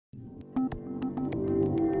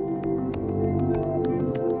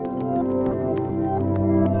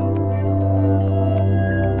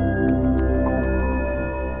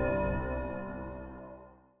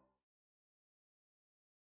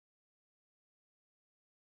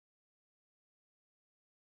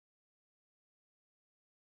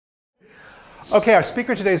Okay, our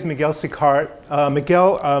speaker today is Miguel Sicart.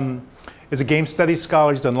 Miguel is a game studies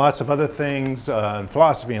scholar. He's done lots of other things in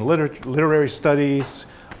philosophy and literary studies,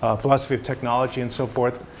 philosophy of technology, and so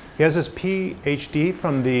forth. He has his PhD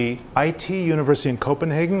from the IT University in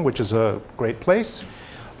Copenhagen, which is a great place.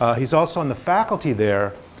 He's also on the faculty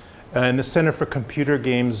there in the Center for Computer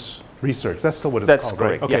Games Research. That's still what it's called,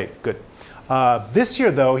 correct, right? Okay, yeah. good. This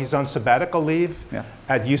year, though, he's on sabbatical leave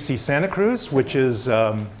at UC Santa Cruz, which is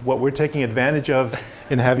what we're taking advantage of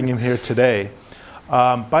in having him here today.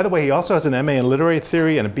 By the way, he also has an MA in literary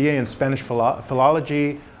theory and a BA in Spanish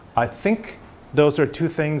philology. I think those are two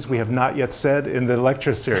things we have not yet said in the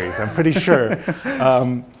lecture series. I'm pretty sure.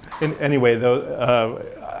 Anyway, though,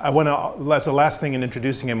 I want to, as the last thing in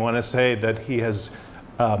introducing him, I want to say that he has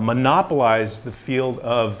monopolized the field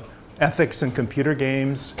of ethics in computer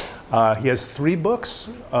games. He has 3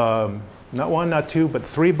 books, not 1, not 2, but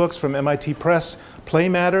 3 books from MIT Press. Play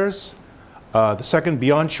Matters, the second,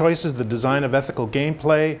 Beyond Choices, the Design of Ethical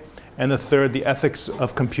Gameplay, and the third, The Ethics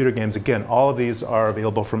of Computer Games. Again, all of these are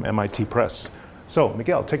available from MIT Press. So,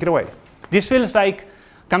 Miguel, take it away. This feels like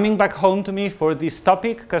coming back home to me for this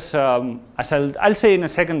topic, because as I'll say in a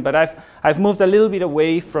second, but I've moved a little bit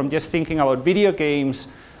away from just thinking about video games,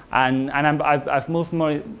 and I've moved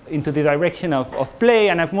more into the direction of play,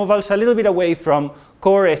 and I've moved also a little bit away from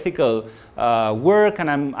core ethical work,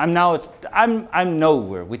 and I'm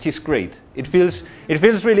nowhere, which is great. It feels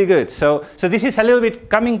really good. So this is a little bit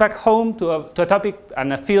coming back home to a topic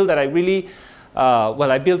and a field that I really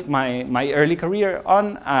I built my early career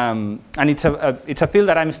on, and it's a field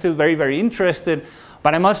that I'm still very, very interested.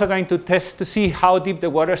 But I'm also going to test to see how deep the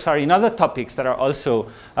waters are in other topics that are also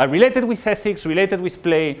related with ethics, related with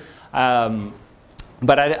play,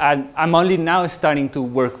 but I'm only now starting to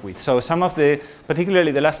work with. So some of the,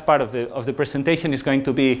 particularly the last part of the presentation is going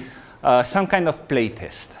to be some kind of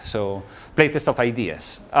playtest, so playtest of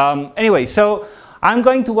ideas. Anyway, so I'm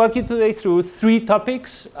going to walk you today through 3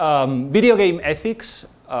 topics: video game ethics,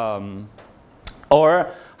 or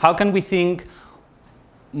how can we think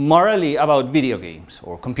morally about video games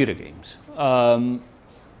or computer games.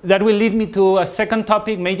 That will lead me to a second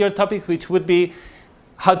topic, major topic, which would be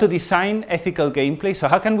how to design ethical gameplay. So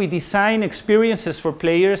how can we design experiences for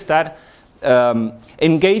players that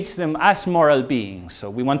engage them as moral beings? So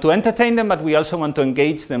we want to entertain them, but we also want to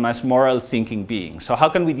engage them as moral thinking beings. So how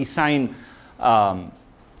can we design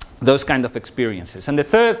those kind of experiences? And the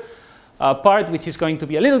third part, which is going to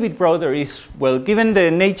be a little bit broader, is, well, given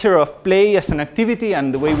the nature of play as an activity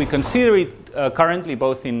and the way we consider it currently,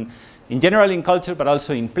 both in general in culture, but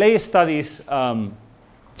also in play studies, how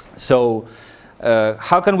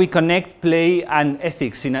can we connect play and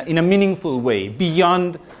ethics in a meaningful way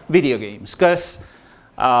beyond video games? Because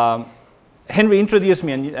Henry introduced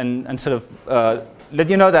me and sort of let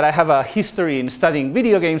you know that I have a history in studying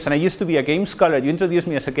video games, and I used to be a game scholar. You introduced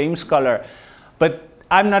me as a game scholar, but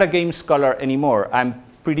I'm not a game scholar anymore. I'm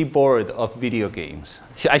pretty bored of video games.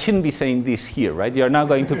 I shouldn't be saying this here, right? You're now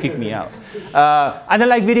going to kick me out. I don't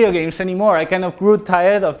like video games anymore. I kind of grew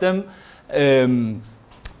tired of them.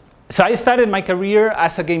 So I started my career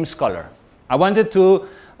as a game scholar. I wanted to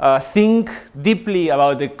think deeply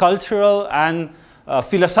about the cultural and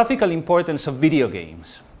philosophical importance of video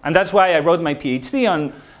games. And that's why I wrote my PhD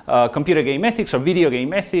on computer game ethics or video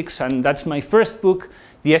game ethics, and that's my first book,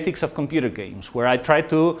 The Ethics of Computer Games, where I try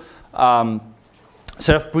to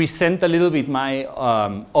sort of present a little bit my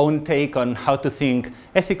own take on how to think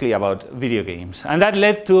ethically about video games. And that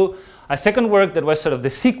led to a second work that was sort of the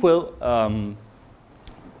sequel.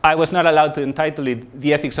 I was not allowed to entitle it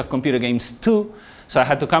The Ethics of Computer Games 2, so I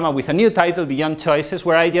had to come up with a new title, Beyond Choices,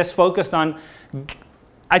 where I just focused on,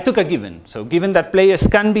 I took a given. So given that players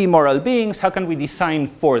can be moral beings, how can we design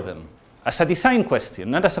for them? As a design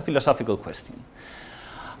question, not as a philosophical question.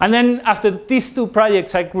 And then after these 2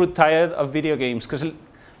 projects, I grew tired of video games, because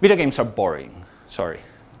video games are boring. Sorry.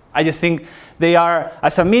 I just think they are,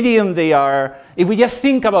 as a medium, they are, if we just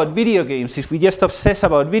think about video games, if we just obsess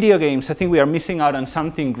about video games, I think we are missing out on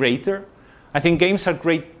something greater. I think games are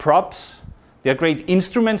great props. They are great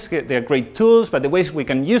instruments, they are great tools, but the ways we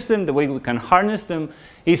can use them, the way we can harness them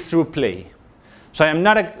is through play. So I'm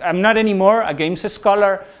not anymore a games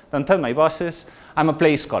scholar. Don't tell my bosses. I'm a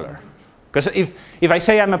play scholar. Because if I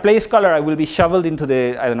say I'm a play scholar, I will be shoveled into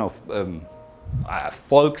the, I don't know,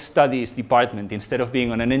 folk studies department instead of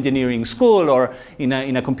being on an engineering school or in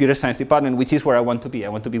a computer science department, which is where I want to be. I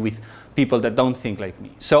want to be with people that don't think like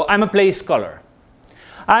me. So I'm a play scholar.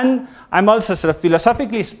 And I'm also, sort of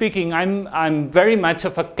philosophically speaking, I'm very much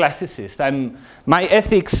of a classicist. My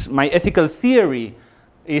ethical theory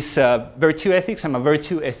is virtue ethics. I'm a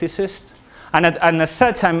virtue ethicist. And as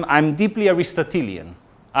such, I'm deeply Aristotelian.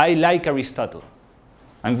 I like Aristotle.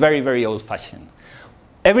 I'm very, very old-fashioned.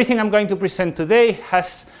 Everything I'm going to present today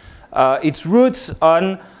has its roots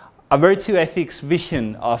on a virtue ethics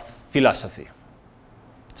vision of philosophy.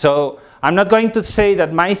 So I'm not going to say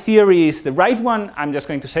that my theory is the right one. I'm just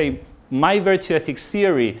going to say my virtue ethics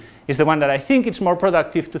theory is the one that I think it's more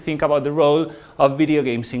productive to think about the role of video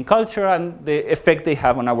games in culture and the effect they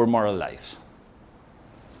have on our moral lives.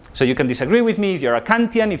 So you can disagree with me if you're a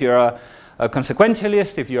Kantian, if you're a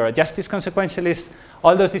consequentialist, if you're a justice consequentialist.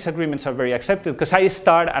 All those disagreements are very accepted because I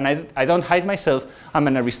start, and I don't hide myself, I'm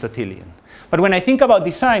an Aristotelian. But when I think about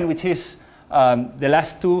design, which is the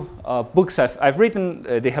last two books I've written,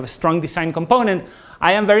 they have a strong design component.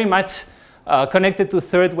 I am very much connected to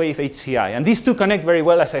third wave HCI. And these two connect very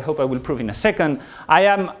well, as I hope I will prove in a second. I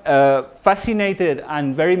am fascinated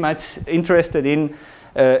and very much interested in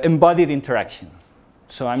embodied interaction.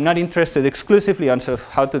 So I'm not interested exclusively on sort of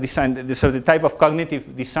how to design the type of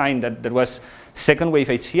cognitive design that was second wave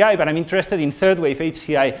HCI, but I'm interested in third wave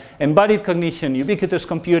HCI, embodied cognition, ubiquitous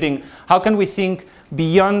computing. How can we think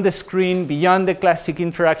beyond the screen, beyond the classic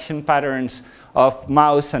interaction patterns of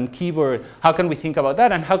mouse and keyboard? How can we think about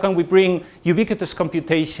that? And how can we bring ubiquitous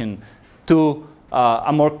computation to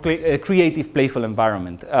a more creative, playful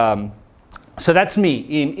environment? So that's me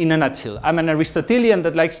in a nutshell. I'm an Aristotelian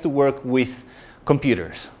that likes to work with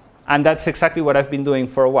computers. And that's exactly what I've been doing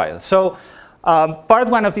for a while. So part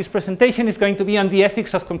one of this presentation is going to be on the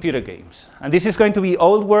ethics of computer games. And this is going to be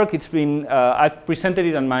old work. It's been, I've presented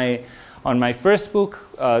it on my first book.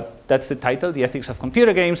 That's the title, The Ethics of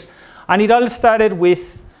Computer Games. And it all started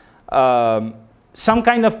with some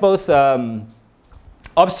kind of both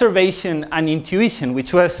observation and intuition,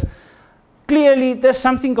 which was clearly there's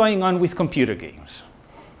something going on with computer games.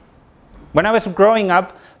 When I was growing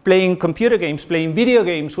up, playing computer games, playing video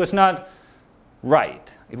games was not right.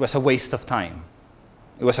 It was a waste of time.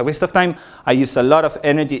 It was a waste of time. I used a lot of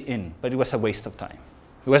energy in, but it was a waste of time.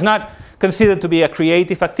 It was not considered to be a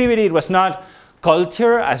creative activity. It was not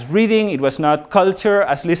culture as reading. It was not culture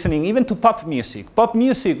as listening, even to pop music. Pop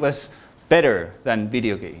music was better than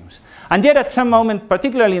video games. And yet at some moment,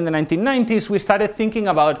 particularly in the 1990s, we started thinking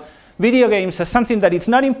about video games as something that it's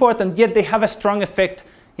not important, yet they have a strong effect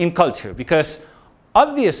in culture. Because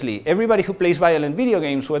obviously, everybody who plays violent video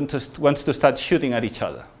games wants to start shooting at each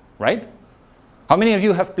other, right? How many of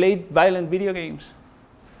you have played violent video games?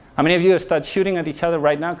 How many of you start shooting at each other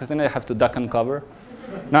right now? Because then I have to duck and cover.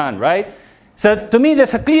 None, right? So to me,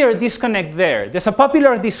 there's a clear disconnect there. There's a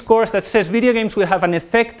popular discourse that says video games will have an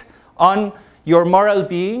effect on your moral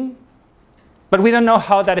being, but we don't know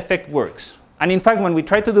how that effect works. And in fact, when we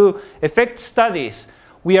try to do effect studies,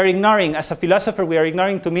 we are ignoring, as a philosopher, we are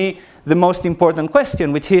ignoring, to me, the most important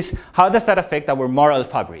question, which is, how does that affect our moral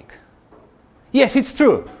fabric? Yes, it's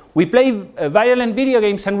true. We play violent video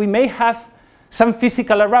games, and we may have some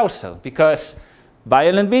physical arousal, because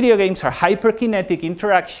violent video games are hyperkinetic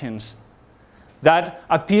interactions that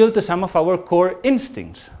appeal to some of our core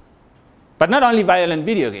instincts. But not only violent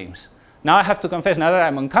video games. Now I have to confess, now that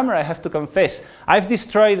I'm on camera, I have to confess, I've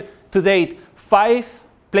destroyed to date 5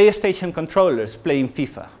 PlayStation controllers playing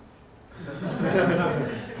FIFA.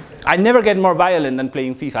 I never get more violent than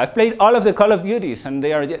playing FIFA. I've played all of the Call of Duties, and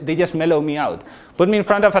they just mellow me out. Put me in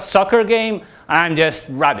front of a soccer game, and I'm just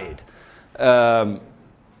rabid.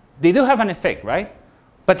 They do have an effect, right?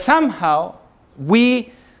 But somehow,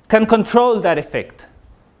 we can control that effect.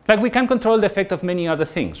 Like we can control the effect of many other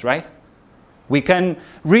things, right? We can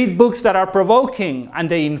read books that are provoking, and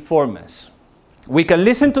they inform us. We can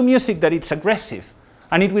listen to music that is aggressive,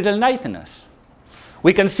 and it will enlighten us.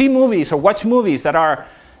 We can see movies or watch movies that are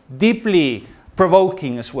deeply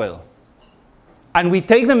provoking as well. And we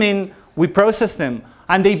take them in, we process them,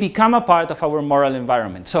 and they become a part of our moral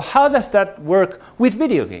environment. So how does that work with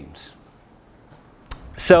video games?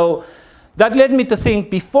 So that led me to think,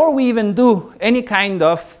 before we even do any kind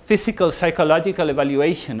of physical, psychological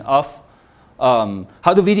evaluation of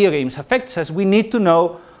how do video games affect us, we need to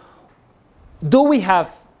know, do we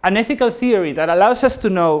have an ethical theory that allows us to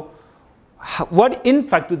know what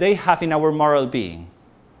impact do they have in our moral being?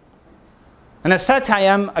 And as such, I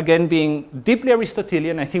am, again, being deeply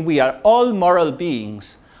Aristotelian. I think we are all moral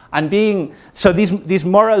beings. And so this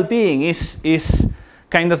moral being is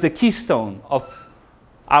kind of the keystone of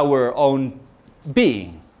our own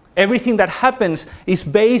being. Everything that happens is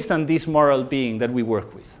based on this moral being that we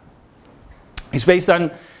work with. It's based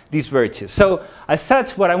on these virtues. So as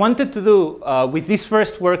such, what I wanted to do with this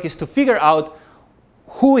first work is to figure out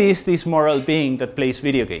who is this moral being that plays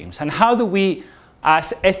video games, and how do we,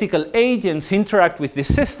 as ethical agents, interact with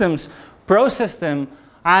these systems, process them,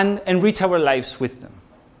 and enrich our lives with them.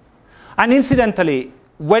 And incidentally,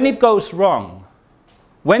 when it goes wrong,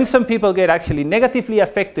 when some people get actually negatively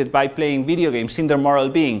affected by playing video games in their moral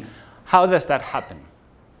being, how does that happen?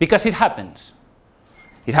 Because it happens.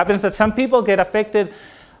 It happens that some people get affected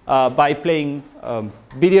by playing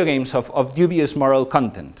video games of dubious moral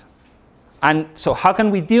content. And so how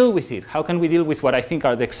can we deal with it? How can we deal with what I think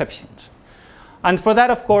are the exceptions? And for that,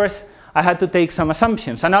 of course, I had to take some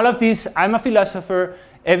assumptions. And all of this, I'm a philosopher.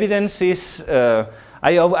 Evidence is,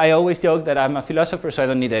 I always joke that I'm a philosopher, so I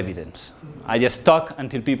don't need evidence. I just talk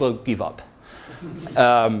until people give up.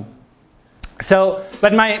 But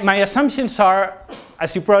my assumptions are,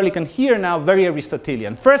 as you probably can hear now, very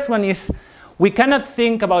Aristotelian. First one is, we cannot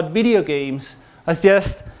think about video games as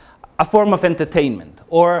just a form of entertainment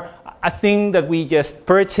or a thing that we just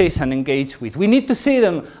purchase and engage with. We need to see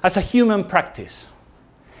them as a human practice.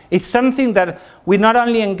 It's something that we not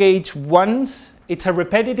only engage once, it's a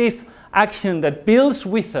repetitive action that builds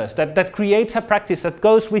with us, that creates a practice that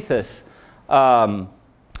goes with us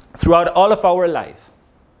throughout all of our life.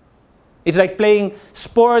 It's like playing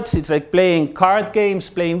sports, it's like playing card games,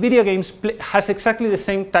 playing video games has exactly the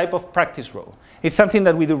same type of practice role. It's something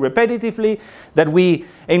that we do repetitively, that we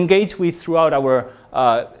engage with throughout our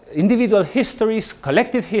individual histories,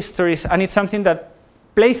 collective histories, and it's something that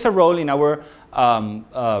plays a role in our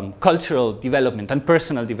cultural development and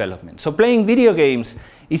personal development. So playing video games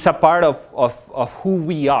is a part of who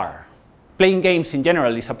we are. Playing games in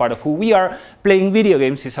general is a part of who we are. Playing video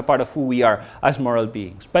games is a part of who we are as moral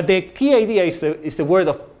beings. But the key idea is the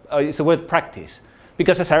word practice.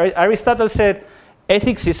 Because as Aristotle said,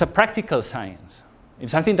 ethics is a practical science.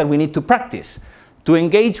 It's something that we need to practice, to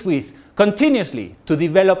engage with continuously, to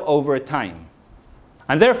develop over time.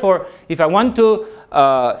 And therefore, if I want to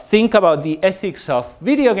think about the ethics of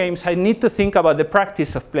video games, I need to think about the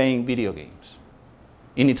practice of playing video games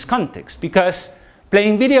in its context. Because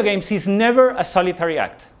playing video games is never a solitary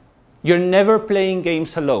act. You're never playing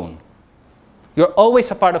games alone. You're always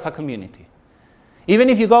a part of a community. Even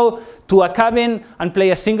if you go to a cabin and play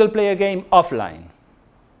a single-player game offline,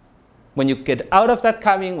 when you get out of that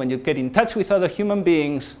cabin, when you get in touch with other human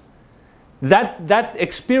beings, that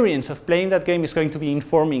experience of playing that game is going to be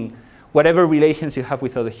informing whatever relations you have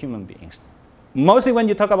with other human beings. Mostly when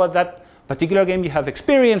you talk about that particular game you have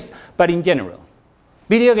experienced, but in general.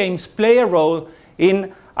 Video games play a role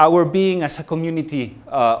in our being as a community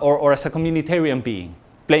or as a communitarian being.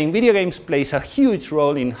 Playing video games plays a huge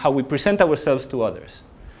role in how we present ourselves to others.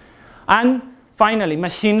 And finally,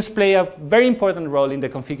 machines play a very important role in the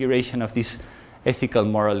configuration of this ethical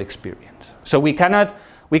moral experience. So we cannot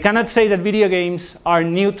say that video games are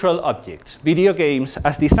neutral objects. Video games,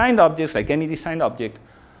 as designed objects, like any designed object,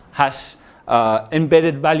 has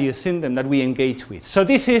embedded values in them that we engage with. So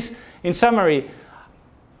this is, in summary,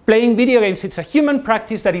 playing video games, it's a human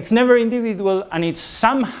practice that it's never individual, and it's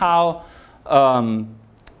somehow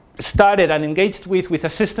started and engaged with a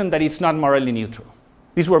system that it's not morally neutral.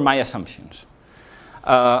 These were my assumptions.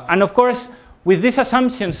 And of course, with these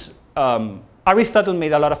assumptions, Aristotle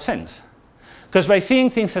made a lot of sense. Because by seeing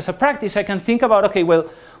things as a practice, I can think about, okay, well,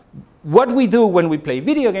 what we do when we play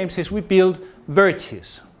video games is we build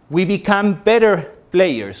virtues. We become better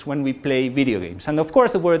players when we play video games. And of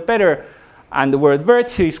course, the word better and the word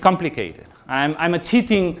virtue is complicated. I'm a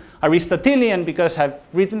cheating Aristotelian because I've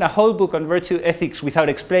written a whole book on virtue ethics without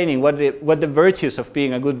explaining what the virtues of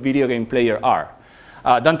being a good video game player are.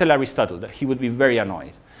 Don't tell Aristotle that he would be very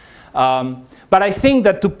annoyed. But I think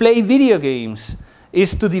that to play video games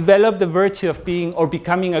is to develop the virtue of being or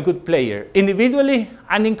becoming a good player, individually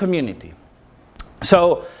and in community.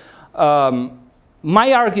 So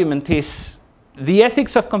my argument is the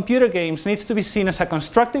ethics of computer games needs to be seen as a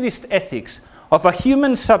constructivist ethics of a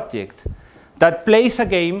human subject that plays a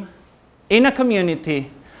game in a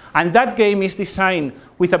community, and that game is designed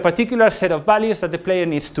with a particular set of values that the player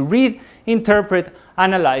needs to read, interpret,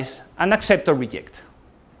 analyze, and accept or reject.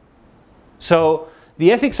 So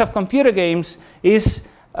the ethics of computer games is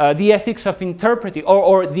the ethics of interpreting,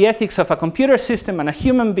 or the ethics of a computer system and a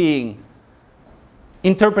human being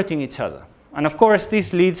interpreting each other. And of course,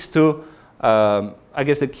 this leads to, I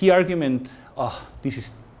guess, the key argument. Oh,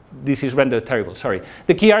 this is rendered terrible, sorry.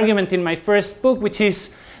 The key argument in my first book, which is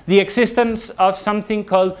the existence of something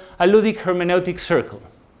called a ludic hermeneutic circle.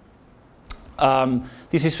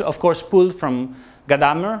 This is, of course, pulled from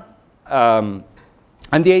Gadamer. And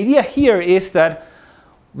the idea here is that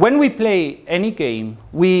when we play any game,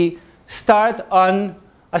 we start on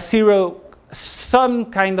some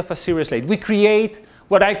kind of a zero slate. We create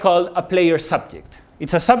what I call a player subject.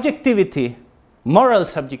 It's a subjectivity, moral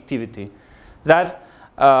subjectivity, that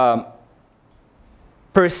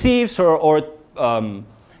perceives or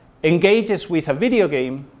engages with a video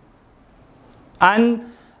game and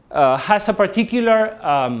has a particular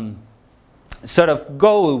sort of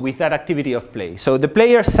goal with that activity of play. So the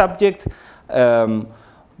player subject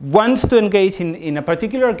wants to engage in a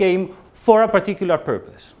particular game for a particular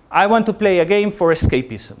purpose. I want to play a game for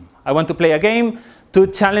escapism. I want to play a game to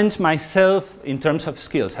challenge myself in terms of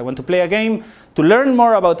skills. I want to play a game to learn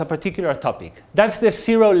more about a particular topic. That's the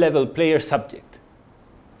zero-level player subject.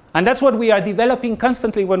 And that's what we are developing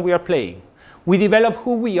constantly when we are playing. We develop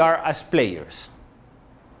who we are as players.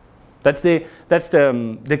 That's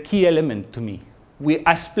the key element to me.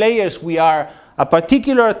 As players, we are a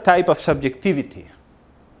particular type of subjectivity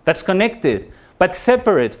that's connected but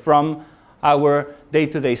separate from our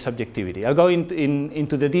day-to-day subjectivity. I'll go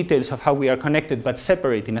into the details of how we are connected but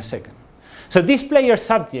separate in a second. So this player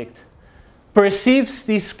subject perceives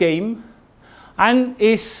this game and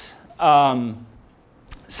is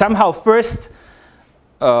somehow first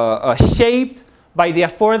shaped by the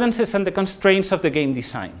affordances and the constraints of the game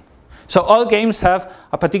design. So all games have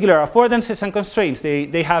a particular affordances and constraints.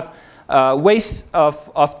 They have ways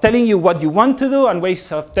of telling you what you want to do and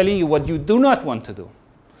ways of telling you what you do not want to do.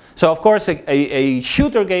 So of course, a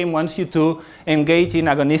shooter game wants you to engage in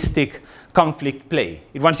agonistic conflict play.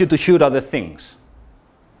 It wants you to shoot other things.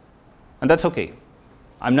 And that's okay.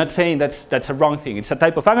 I'm not saying that's a wrong thing. It's a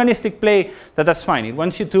type of agonistic play that's fine. It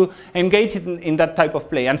wants you to engage in that type of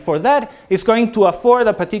play. And for that, it's going to afford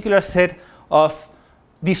a particular set of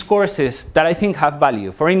discourses that I think have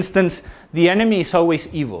value. For instance, the enemy is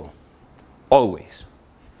always evil. Always.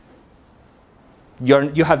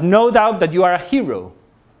 You have no doubt that you are a hero.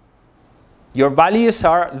 Your values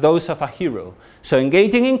are those of a hero. So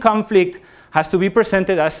engaging in conflict has to be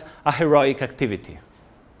presented as a heroic activity.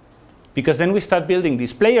 Because then we start building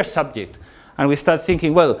this player subject and we start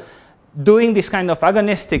thinking, well, doing this kind of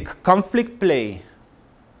agonistic conflict play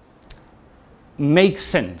makes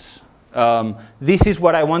sense. This is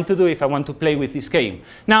what I want to do if I want to play with this game.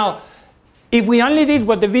 Now, if we only did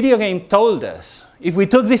what the video game told us, if we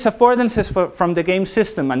took these affordances from the game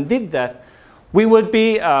system and did that, we would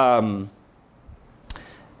be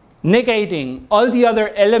negating all the other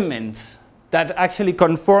elements that actually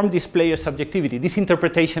conform this player subjectivity, this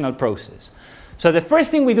interpretational process. So the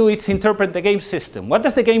first thing we do is interpret the game system. What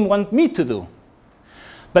does the game want me to do?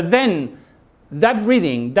 But then that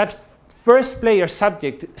reading, that first player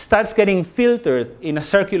subject starts getting filtered in a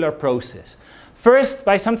circular process. First,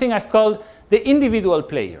 by something I've called the individual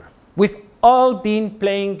player. We've all been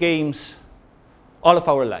playing games all of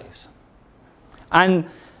our lives. And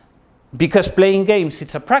because playing games,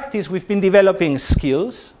 it's a practice, we've been developing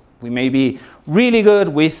skills. We may be really good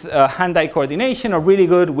with hand-eye coordination or really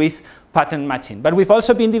good with pattern matching. But we've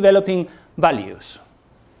also been developing values.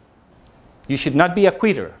 You should not be a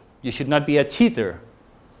quitter. You should not be a cheater.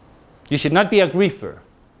 You should not be a griefer.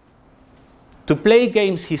 To play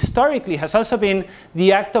games historically has also been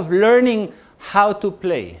the act of learning how to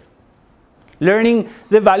play. Learning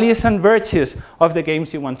the values and virtues of the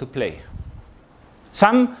games you want to play.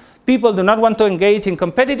 Some people do not want to engage in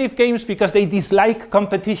competitive games because they dislike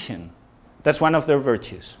competition. That's one of their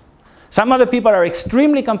virtues. Some other people are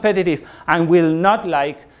extremely competitive and will not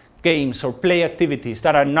like games or play activities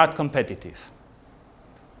that are not competitive,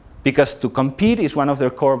 because to compete is one of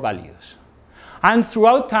their core values. And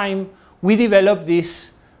throughout time, we develop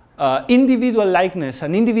this individual likeness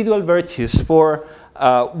and individual virtues for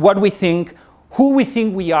what we think, who we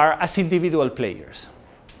think we are as individual players.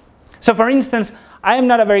 So for instance, I am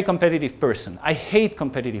not a very competitive person. I hate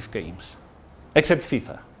competitive games, except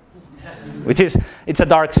FIFA, which is, it's a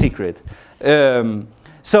dark secret.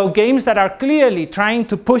 So games that are clearly trying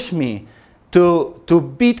to push me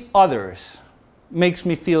to beat others makes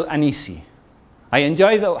me feel uneasy. I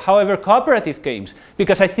enjoy, however, cooperative games,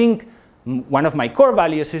 because I think one of my core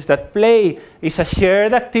values is that play is a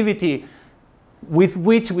shared activity with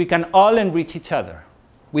which we can all enrich each other.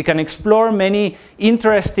 We can explore many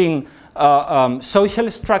interesting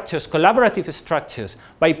social structures, collaborative structures,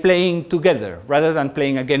 by playing together rather than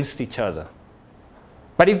playing against each other.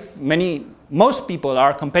 But if most people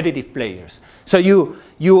are competitive players, so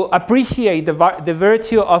you appreciate the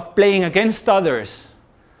virtue of playing against others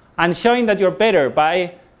and showing that you're better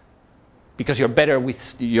because you're better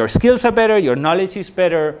with, your skills are better, your knowledge is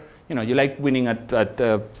better, you like winning at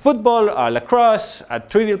football, lacrosse, at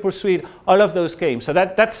Trivial Pursuit, all of those games. So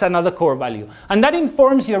that's another core value. And that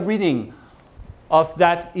informs your reading of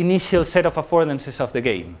that initial set of affordances of the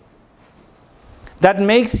game. That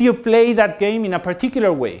makes you play that game in a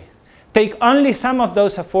particular way. Take only some of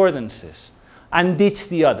those affordances and ditch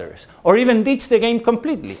the others, or even ditch the game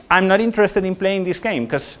completely. I'm not interested in playing this game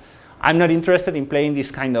because I'm not interested in playing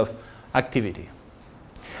this kind of activity.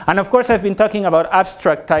 And of course, I've been talking about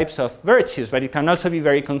abstract types of virtues, but it can also be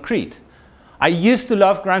very concrete. I used to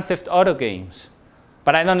love Grand Theft Auto games,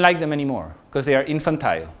 but I don't like them anymore because they are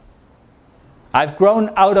infantile. I've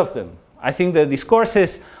grown out of them. I think the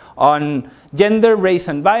discourses on gender, race,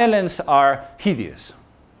 and violence are hideous,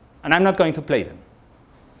 and I'm not going to play them,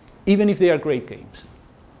 even if they are great games.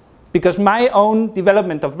 Because my own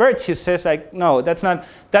development of virtue says, like, no, that's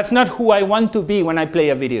not who I want to be when I play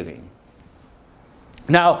a video game.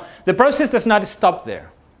 Now, the process does not stop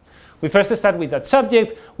there. We first start with that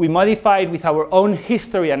subject, we modify it with our own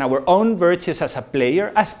history and our own virtues as a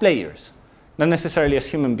player, as players, not necessarily as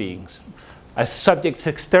human beings, as subjects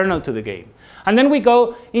external to the game. And then we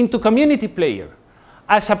go into community player.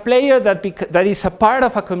 As a player that is a part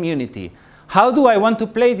of a community, how do I want to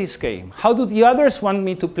play this game? How do the others want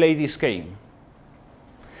me to play this game?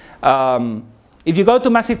 If you go to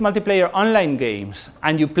massive multiplayer online games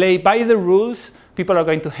and you play by the rules, people are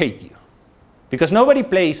going to hate you. Because nobody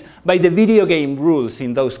plays by the video game rules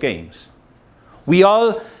in those games. We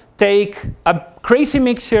all take a crazy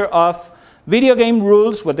mixture of video game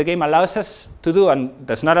rules, what the game allows us to do and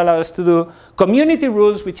does not allow us to do, community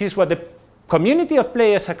rules, which is what the community of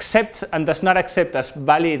players accepts and does not accept as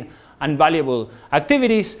valid and valuable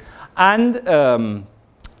activities, and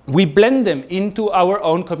we blend them into our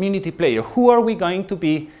own community player. Who are we going to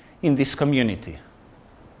be in this community?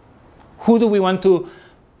 Who do we want to,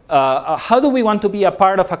 how do we want to be a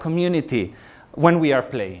part of a community when we are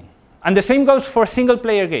playing? And the same goes for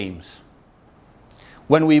single-player games.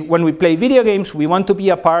 When we play video games, we want to be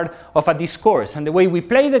a part of a discourse. And the way we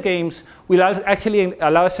play the games will actually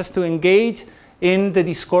allow us to engage in the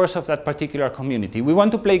discourse of that particular community. We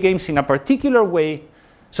want to play games in a particular way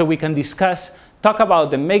so we can discuss, talk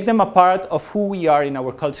about them, make them a part of who we are in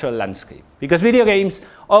our cultural landscape. Because video games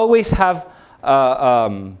always have,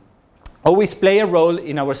 always play a role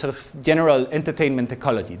in our sort of general entertainment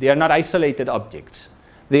ecology. They are not isolated objects.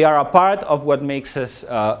 They are a part of what makes us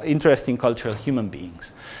interesting cultural human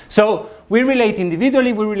beings. So we relate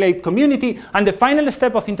individually, we relate community, and the final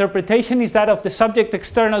step of interpretation is that of the subject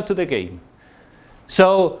external to the game.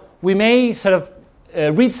 So we may sort of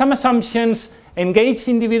read some assumptions, engage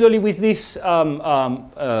individually with these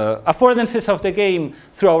affordances of the game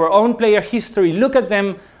through our own player history, look at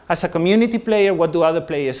them as a community player, what do other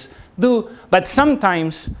players do, but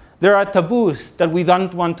sometimes there are taboos that we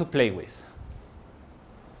don't want to play with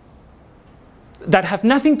that have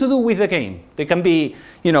nothing to do with the game. They can be,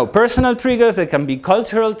 personal triggers, they can be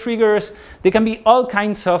cultural triggers, they can be all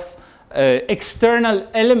kinds of external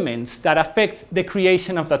elements that affect the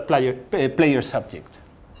creation of that player subject.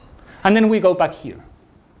 And then we go back here.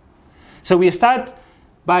 So we start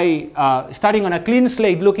by starting on a clean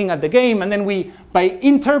slate, looking at the game, and then by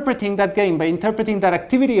interpreting that game, by interpreting that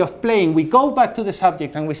activity of playing, we go back to the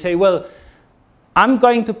subject and we say, well, I'm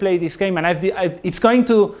going to play this game, and it's going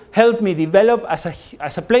to help me develop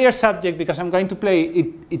as a player subject because I'm going to play it.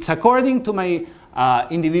 It's according to my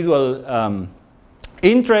individual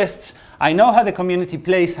interests. I know how the community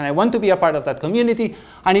plays, and I want to be a part of that community,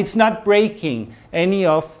 and it's not breaking any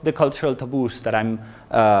of the cultural taboos that I'm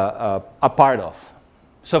a part of.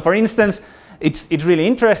 So for instance, it's really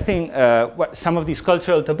interesting what some of these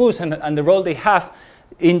cultural taboos and the role they have.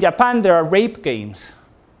 In Japan, there are rape games.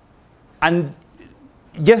 And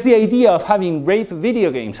just the idea of having rape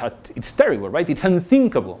video games, it's terrible, right? It's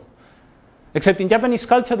unthinkable. Except in Japanese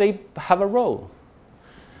culture, they have a role.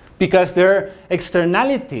 Because their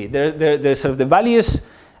externality, their sort of the values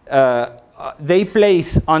they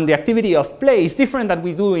place on the activity of play is different than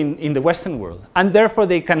we do in the Western world. And therefore,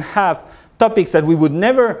 they can have topics that we would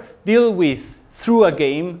never deal with through a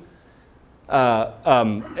game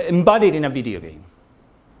embodied in a video game.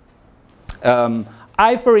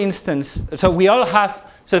 For instance, so we all have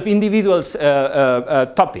sort of individual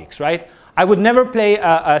topics, right? I would never play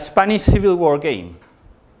a Spanish Civil War game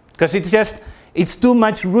because it's too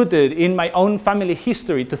much rooted in my own family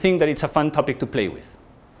history to think that it's a fun topic to play with.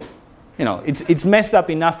 It's messed up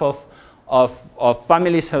enough of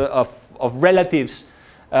families, of relatives,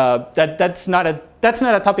 that's not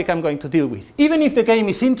a topic I'm going to deal with. Even if the game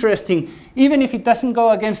is interesting, even if it doesn't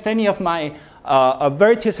go against any of my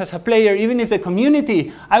virtues as a player, even if the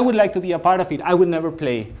community, I would like to be a part of it, I would never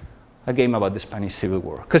play a game about the Spanish Civil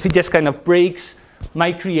War because it just kind of breaks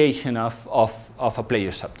my creation of a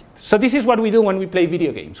player subject. So this is what we do when we play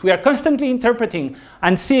video games. We are constantly interpreting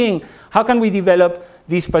and seeing how can we develop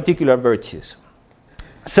these particular virtues.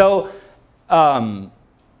 So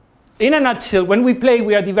in a nutshell, when we play,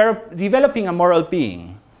 we are developing a moral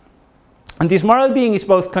being. And this moral being is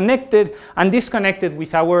both connected and disconnected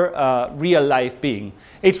with our real life being.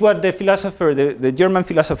 It's what the philosopher, the German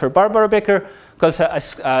philosopher Barbara Becker calls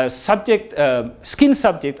a subject, skin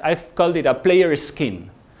subject. I've called it a player skin.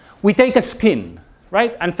 We take a skin,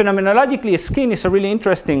 right? And phenomenologically, a skin is a really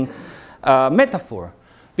interesting metaphor,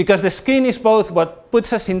 because the skin is both what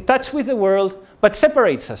puts us in touch with the world, but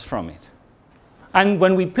separates us from it. And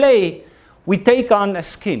when we play, we take on a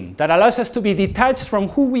skin that allows us to be detached from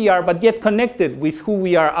who we are, but yet connected with who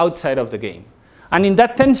we are outside of the game. And in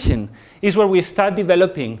that tension is where we start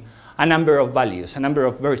developing a number of values, a number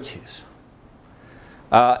of virtues.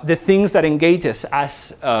 The things that engage us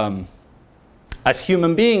as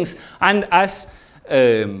human beings and as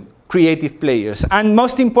creative players. And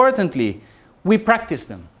most importantly, we practice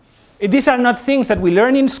them. These are not things that we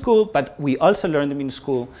learn in school, but we also learn them in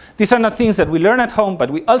school. These are not things that we learn at home, but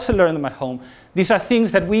we also learn them at home. These are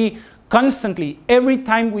things that we constantly, every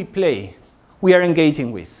time we play, we are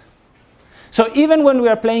engaging with. So even when we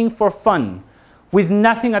are playing for fun, with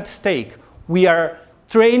nothing at stake, we are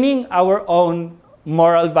training our own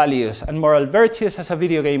moral values and moral virtues as a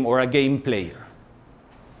video game or a game player.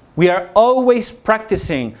 We are always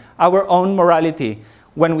practicing our own morality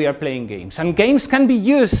when we are playing games. And games can be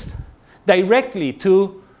used directly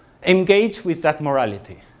to engage with that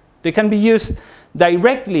morality. They can be used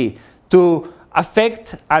directly to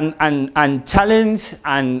affect and challenge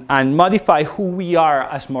and modify who we are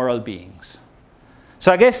as moral beings.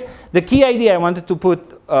 So I guess the key idea I wanted to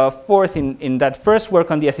put forth in that first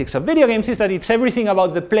work on the ethics of video games is that it's everything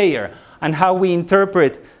about the player and how we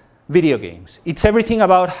interpret video games. It's everything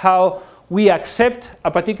about how we accept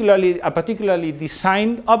a particularly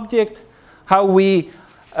designed object, how we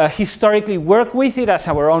historically work with it as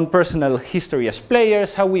our own personal history as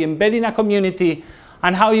players, how we embed in a community,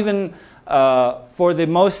 and how even for the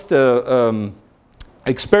most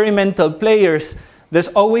experimental players, there's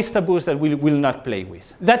always taboos that we will not play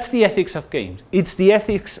with. That's the ethics of games. It's the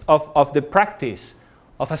ethics of the practice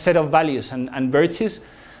of a set of values and virtues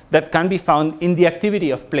that can be found in the activity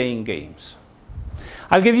of playing games.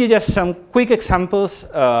 I'll give you just some quick examples.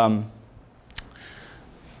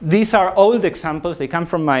 These are old examples. They come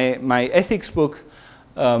from my ethics book,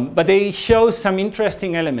 but they show some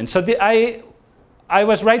interesting elements. So I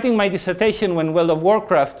was writing my dissertation when World of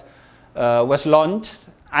Warcraft was launched,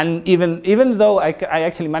 and even though I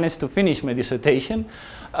actually managed to finish my dissertation,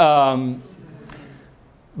 but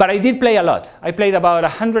I did play a lot. I played about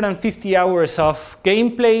 150 hours of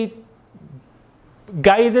gameplay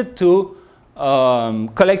guided to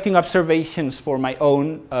collecting observations for my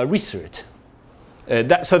own research.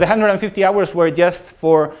 So the 150 hours were just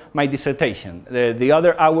for my dissertation. The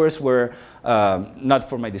other hours were not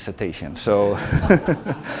for my dissertation. So,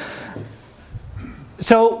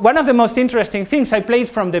 so one of the most interesting things, I played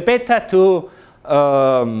from the beta to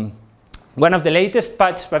one of the latest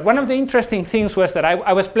patches, but one of the interesting things was that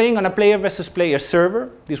I was playing on a player versus player server.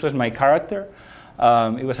 This was my character.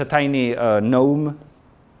 It was a tiny gnome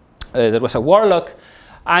that was a warlock.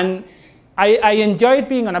 And I enjoyed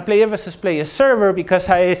being on a player versus player server because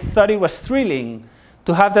I thought it was thrilling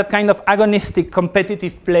to have that kind of agonistic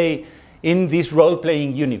competitive play in this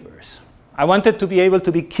role-playing universe. I wanted to be able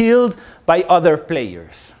to be killed by other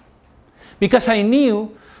players. Because I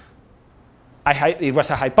knew, it was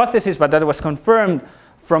a hypothesis, but that was confirmed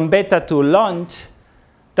from beta to launch,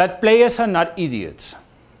 that players are not idiots.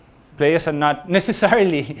 Players are not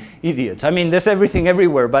necessarily idiots. I mean, there's everything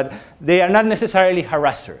everywhere, but they are not necessarily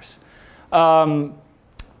harassers.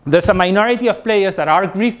 There's a minority of players that are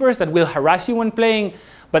griefers, that will harass you when playing,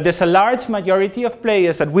 but there's a large majority of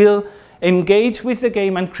players that will engage with the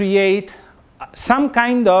game and create some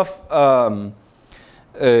kind of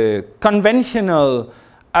conventional,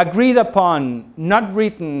 agreed upon, not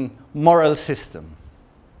written moral system.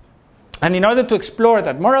 And in order to explore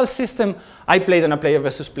that moral system, I played on a player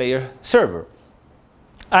versus player server.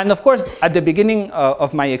 And of course, at the beginning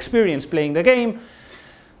of my experience playing the game,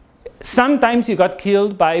 sometimes you got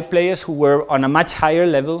killed by players who were on a much higher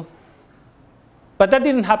level, but that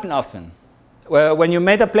didn't happen often. When you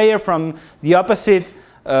met a player from the opposite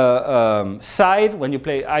side, when you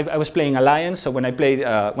play, I was playing Alliance, so when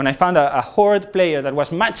I found a Horde player that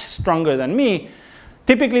was much stronger than me,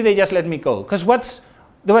 typically they just let me go, because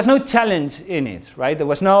there was no challenge in it, right? There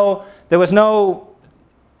was no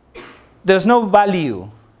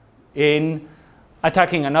value in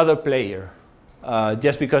attacking another player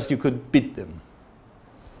just because you could beat them.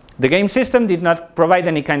 The game system did not provide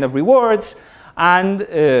any kind of rewards, and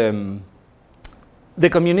the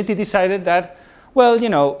community decided that, well, you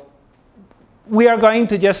know, we are going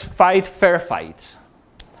to just fight fair fights.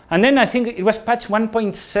 And then I think it was patch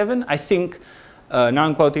 1.7, I think, now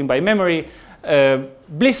I'm quoting by memory,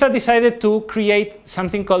 Blizzard decided to create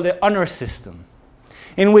something called the honor system,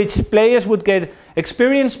 in which players would get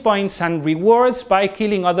experience points and rewards by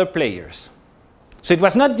killing other players. So it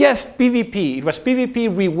was not just PvP, it was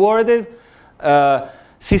PvP rewarded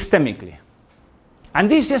systemically. And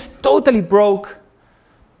this just totally broke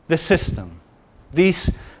the system,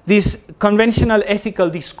 this conventional ethical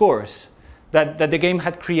discourse that the game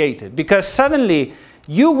had created. Because suddenly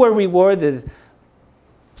you were rewarded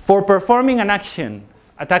for performing an action,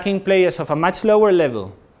 attacking players of a much lower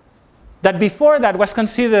level, that before that was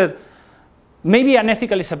considered, maybe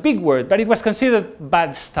unethical is a big word, but it was considered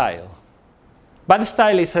bad style. Bad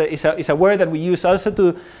style is a word that we use also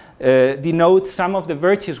to denote some of the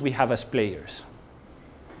virtues we have as players.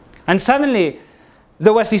 And suddenly,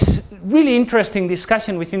 there was this really interesting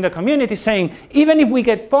discussion within the community saying, even if we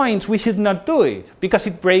get points, we should not do it, because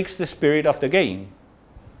it breaks the spirit of the game.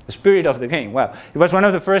 The spirit of the game. Well, it was one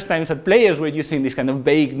of the first times that players were using this kind of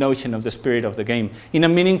vague notion of the spirit of the game in a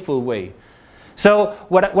meaningful way. So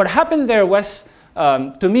what happened there was,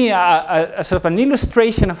 to me, a sort of an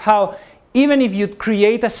illustration of how even if you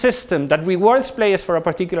create a system that rewards players for a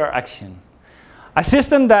particular action, a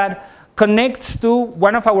system that connects to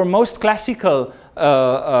one of our most classical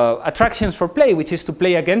attractions for play, which is to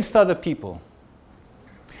play against other people,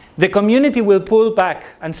 the community will pull back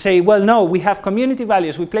and say, well, no, we have community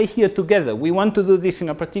values, we play here together, we want to do this in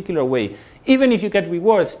a particular way. Even if you get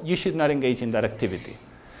rewards, you should not engage in that activity.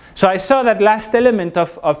 So I saw that last element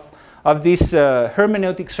of this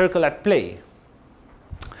hermeneutic circle at play.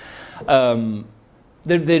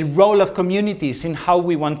 The role of communities in how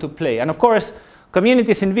we want to play. And of course,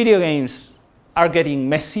 communities in video games are getting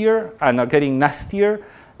messier and are getting nastier.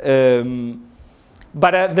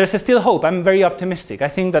 But there's still hope. I'm very optimistic. I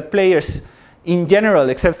think that players in general,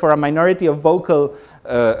 except for a minority of vocal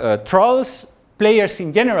trolls, players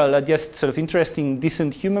in general are just sort of interesting,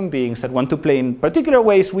 decent human beings that want to play in particular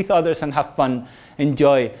ways with others and have fun,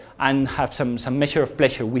 enjoy, and have some measure of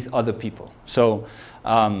pleasure with other people. So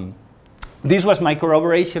this was my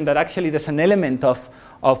corroboration that actually there's an element of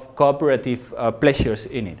cooperative pleasures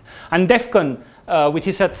in it. And DEFCON, which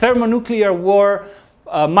is a thermonuclear war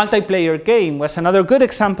multiplayer game, was another good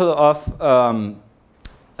example of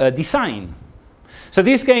design. So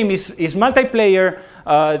this game is multiplayer,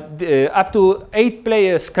 up to 8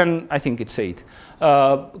 players can, I think it's 8,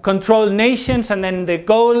 control nations, and then the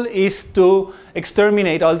goal is to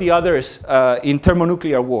exterminate all the others in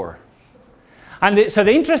thermonuclear war. And so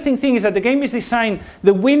the interesting thing is that the game is designed,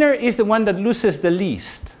 the winner is the one that loses the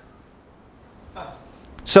least.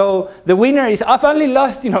 So the winner is, I've only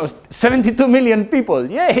lost, 72 million people,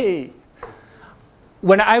 yay!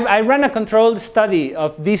 When I ran a controlled study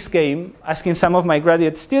of this game, asking some of my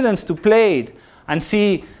graduate students to play it and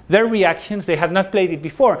see their reactions. They had not played it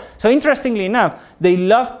before. So interestingly enough, they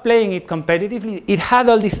loved playing it competitively. It had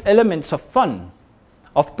all these elements of fun,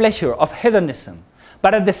 of pleasure, of hedonism.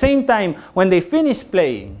 But at the same time, when they finished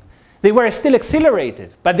playing, they were still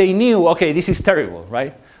exhilarated, but they knew, okay, this is terrible,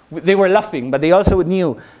 right? They were laughing, but they also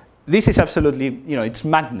knew this is absolutely, it's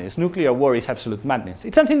madness. Nuclear war is absolute madness.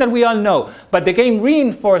 It's something that we all know, but the game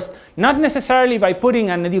reinforced, not necessarily by putting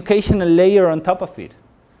an educational layer on top of it.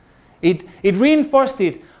 It reinforced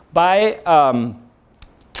it by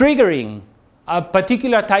triggering a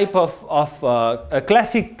particular type of a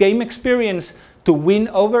classic game experience to win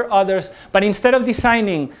over others, but instead of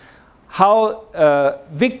designing how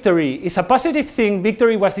victory is a positive thing,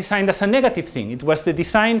 victory was designed as a negative thing. It was the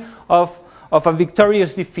design of a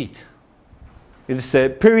victorious defeat. It's a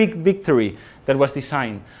Pyrrhic victory that was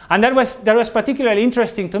designed. And that was particularly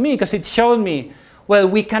interesting to me because it showed me, well,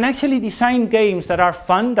 we can actually design games that are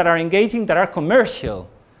fun, that are engaging, that are commercial,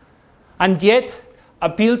 and yet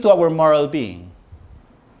appeal to our moral being.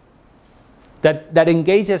 That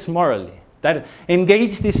engages morally, that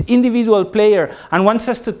engages this individual player and wants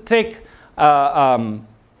us to take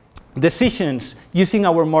decisions using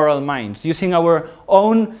our moral minds, using our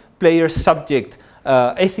own player subject,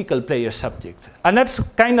 ethical player subject. And that's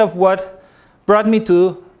kind of what brought me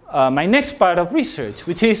to my next part of research,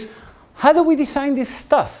 which is, how do we design this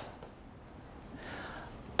stuff?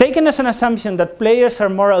 Taken as an assumption that players are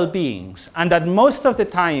moral beings, and that most of the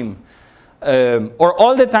time, or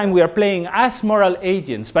all the time, we are playing as moral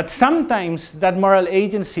agents, but sometimes that moral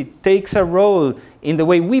agency takes a role in the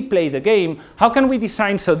way we play the game, how can we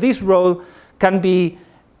design so this role can be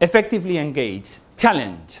effectively engaged,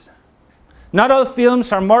 challenged? Not all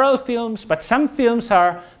films are moral films, but some films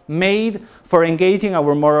are made for engaging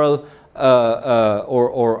our moral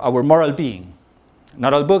or our moral being.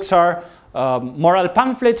 Not all books are moral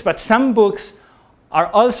pamphlets, but some books are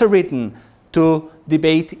also written to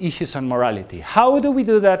debate issues on morality. How do we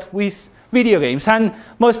do that with video games? And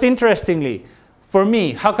most interestingly, for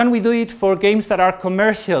me, how can we do it for games that are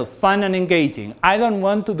commercial, fun, and engaging? I don't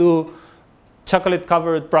want to do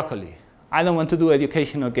chocolate-covered broccoli. I don't want to do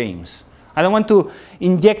educational games. I don't want to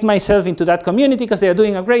inject myself into that community because they are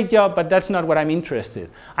doing a great job, but that's not what I'm interested in.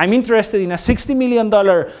 I'm interested in a $60 million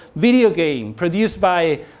video game produced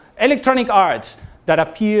by Electronic Arts that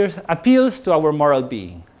appeals to our moral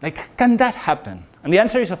being. Like, can that happen? And the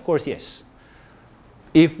answer is, of course, yes,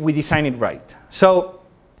 if we design it right. So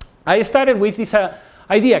I started with this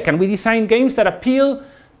idea, can we design games that appeal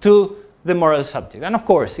to the moral subject? And of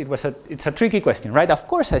course, it's a tricky question, right? Of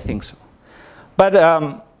course I think so.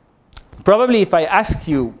 But probably if I asked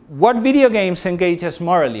you, what video games engage us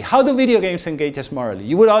morally? How do video games engage us morally?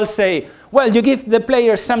 You would all say, well, you give the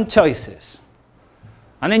player some choices.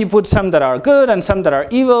 And then you put some that are good and some that are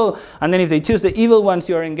evil. And then if they choose the evil ones,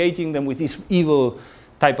 you're engaging them with these evil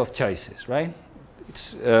type of choices, right?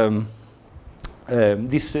 It's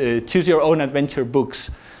these choose your own adventure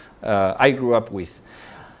books I grew up with.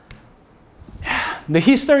 The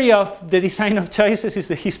history of the design of choices is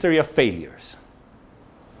the history of failures.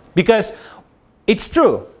 Because it's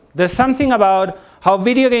true, there's something about how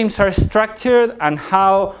video games are structured and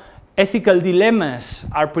how ethical dilemmas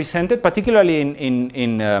are presented, particularly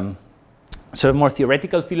in sort of more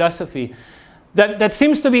theoretical philosophy, that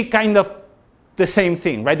seems to be kind of the same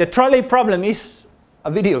thing, right? The trolley problem is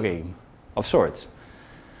a video game of sorts,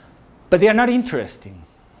 but they are not interesting.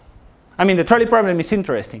 I mean, the trolley problem is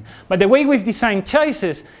interesting, but the way we've designed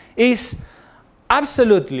choices is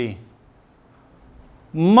absolutely,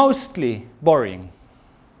 mostly boring.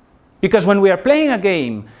 Because when we are playing a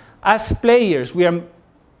game, as players, we are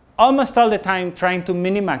almost all the time trying to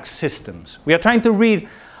minimax systems. We are trying to read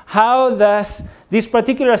how does this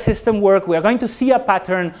particular system work. We are going to see a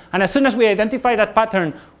pattern, and as soon as we identify that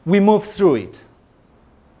pattern, we move through it.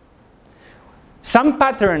 Some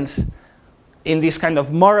patterns in this kind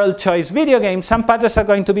of moral choice video game, some patterns are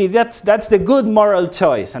going to be, that's the good moral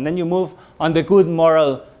choice, and then you move on the good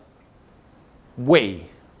moral way.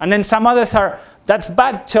 And then some others are, that's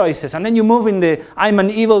bad choices, and then you move in the I'm an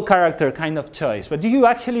evil character kind of choice. But do you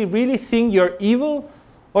actually really think you're evil,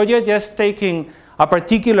 or you're just taking a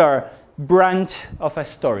particular branch of a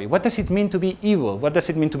story? What does it mean to be evil? What does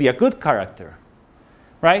it mean to be a good character?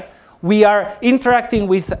 Right? We are interacting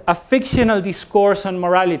with a fictional discourse on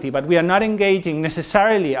morality, but we are not engaging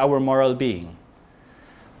necessarily our moral being.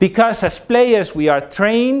 Because as players, we are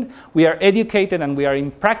trained, we are educated, and we are in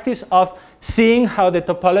practice of seeing how the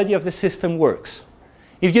topology of the system works.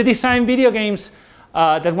 If you design video games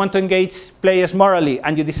that want to engage players morally,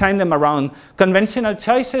 and you design them around conventional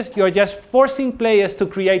choices, you're just forcing players to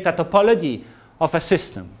create a topology of a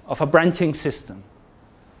system, of a branching system.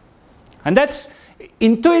 And that's,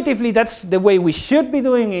 intuitively, that's the way we should be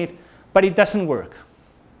doing it, but it doesn't work.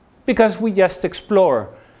 Because we just explore.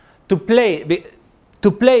 To play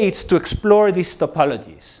is to explore these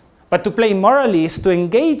topologies. But to play morally is to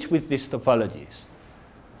engage with these topologies.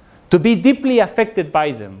 To be deeply affected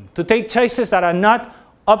by them. To take choices that are not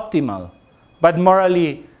optimal, but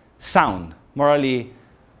morally sound, morally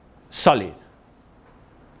solid.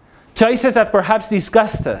 Choices that perhaps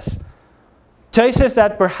disgust us. Choices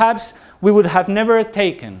that perhaps we would have never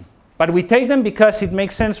taken. But we take them because it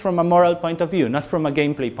makes sense from a moral point of view, not from a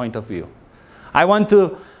gameplay point of view. I want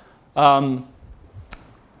to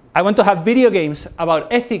have video games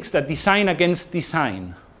about ethics that design against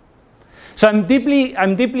design. So I'm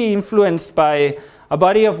deeply influenced by a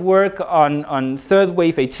body of work on third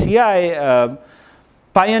wave HCI,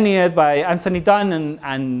 pioneered by Anthony Dunn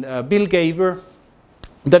and Bill Gaber,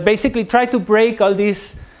 that basically try to break all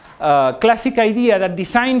this classic idea that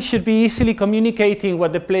design should be easily communicating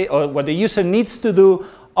what the user needs to do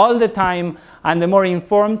all the time, and the more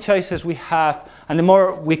informed choices we have, and the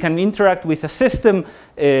more we can interact with a system,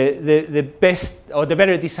 the best or the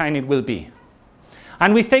better design it will be.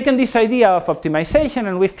 And we've taken this idea of optimization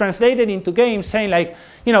and we've translated it into games, saying like,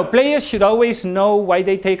 you know, players should always know why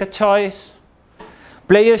they take a choice.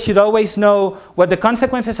 Players should always know what the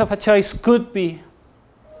consequences of a choice could be.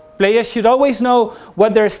 Players should always know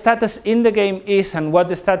what their status in the game is and what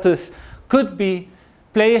the status could be.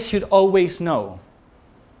 Players should always know.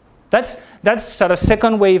 That's sort of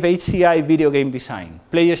second wave HCI video game design.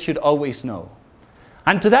 Players should always know.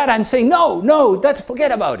 And to that I'm saying, no,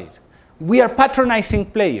 forget about it. We are patronizing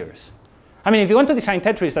players. I mean, if you want to design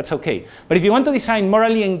Tetris, that's okay. But if you want to design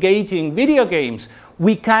morally engaging video games,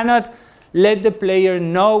 we cannot let the player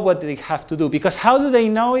know what they have to do. Because how do they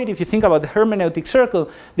know it? If you think about the hermeneutic circle,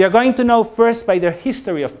 they are going to know first by their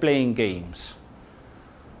history of playing games.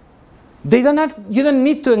 You don't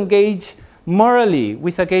need to engage morally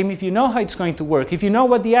with a game if you know how it's going to work, if you know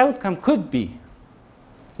what the outcome could be,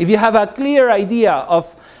 if you have a clear idea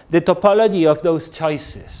of the topology of those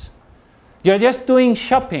choices. You're just doing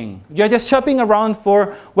shopping. You're just shopping around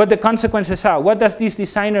for what the consequences are. What does this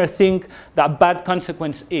designer think that a bad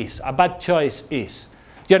consequence is, a bad choice is?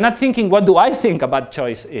 You're not thinking, what do I think a bad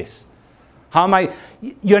choice is? How am I?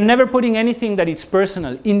 You're never putting anything that is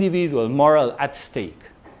personal, individual, moral at stake.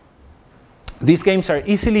 These games are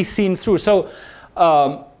easily seen through. So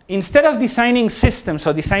instead of designing systems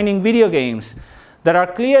or designing video games that are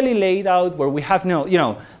clearly laid out where we have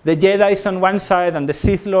the Jedis on one side and the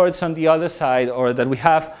Sith Lords on the other side, or that we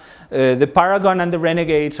have the Paragon and the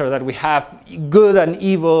Renegades, or that we have good and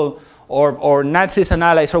evil, or Nazis and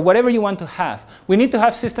allies, or whatever you want to have. We need to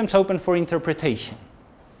have systems open for interpretation.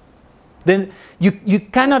 Then you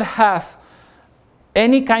cannot have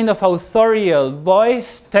any kind of authorial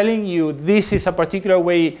voice telling you this is a particular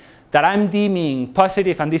way that I'm deeming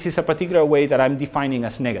positive and this is a particular way that I'm defining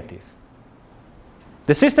as negative.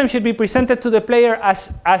 The system should be presented to the player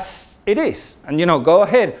as it is. And go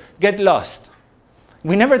ahead, get lost.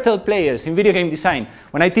 We never tell players in video game design,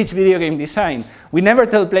 when I teach video game design, we never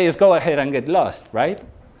tell players go ahead and get lost, right?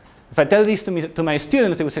 If I tell this to my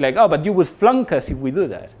students, they would say like, oh, but you would flunk us if we do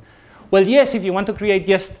that. Well, yes, if you want to create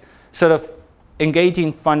just sort of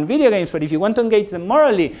engaging fun video games, but if you want to engage them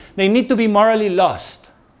morally, they need to be morally lost.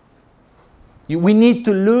 We need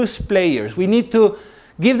to lose players. We need to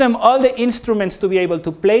give them all the instruments to be able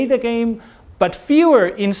to play the game, but fewer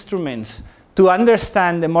instruments to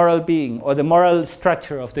understand the moral being or the moral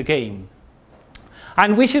structure of the game.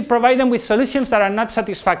 And we should provide them with solutions that are not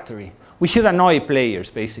satisfactory. We should annoy players,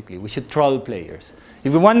 basically. We should troll players.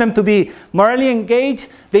 If we want them to be morally engaged,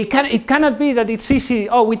 it cannot be that it's easy,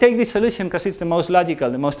 oh, we take this solution because it's the most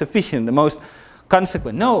logical, the most efficient, the most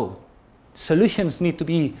consequent. No, solutions need to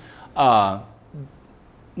be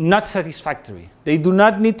not satisfactory. They do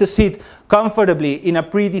not need to sit comfortably in a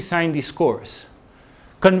pre-designed discourse.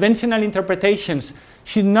 Conventional interpretations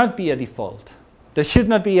should not be a default. There should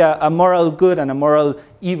not be a moral good and a moral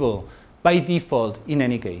evil by default in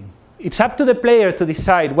any game. It's up to the player to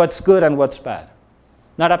decide what's good and what's bad,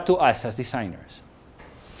 not up to us as designers.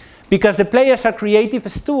 Because the players are creative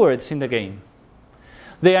stewards in the game.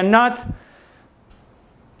 They are not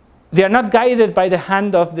guided by the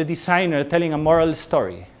hand of the designer telling a moral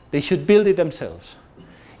story. They should build it themselves.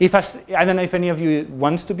 I don't know if any of you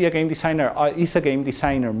wants to be a game designer or is a game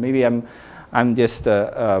designer. Maybe I'm just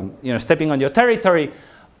stepping on your territory.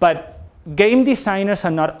 But game designers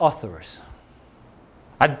are not authors.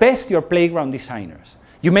 At best, you're playground designers.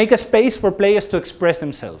 You make a space for players to express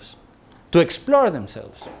themselves, to explore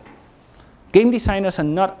themselves. Game designers are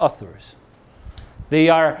not authors. They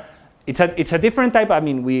are. It's a different type. I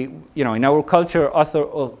mean, in our culture,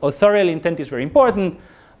 authorial intent is very important,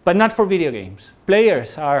 but not for video games.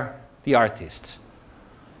 Players are the artists.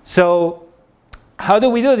 So how do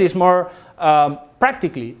we do this more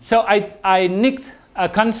practically? So I nicked a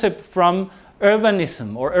concept from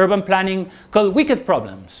urbanism or urban planning called wicked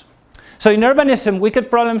problems. So in urbanism,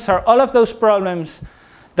 wicked problems are all of those problems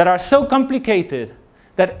that are so complicated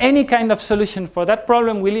that any kind of solution for that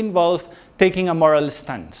problem will involve taking a moral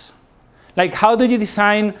stance. Like, how do you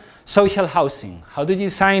design social housing? How do you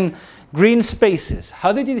design green spaces?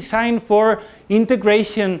 How do you design for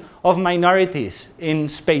integration of minorities in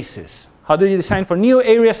spaces? How do you design for new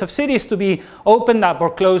areas of cities to be opened up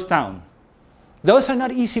or closed down? Those are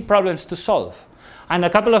not easy problems to solve. And a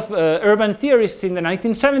couple of urban theorists in the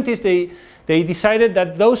 1970s, they decided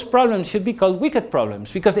that those problems should be called wicked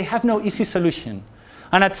problems because they have no easy solution.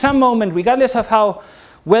 And at some moment, regardless of how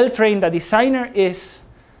well-trained a designer is,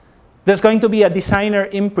 there's going to be a designer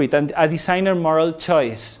imprint and a designer moral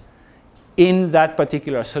choice in that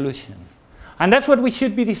particular solution. And that's what we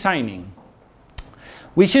should be designing.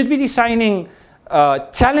 We should be designing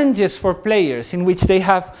challenges for players in which they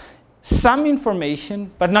have some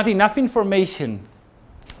information, but not enough information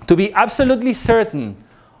to be absolutely certain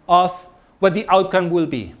of what the outcome will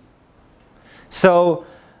be. So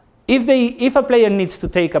if a player needs to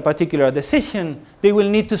take a particular decision, they will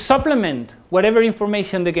need to supplement whatever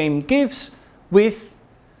information the game gives with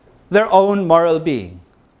their own moral being.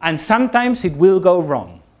 And sometimes it will go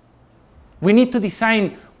wrong. We need to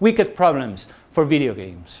design wicked problems for video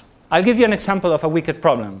games. I'll give you an example of a wicked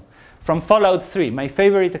problem from Fallout 3, my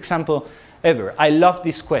favorite example ever. I love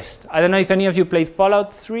this quest. I don't know if any of you played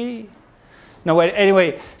Fallout 3. No,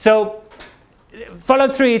 anyway, so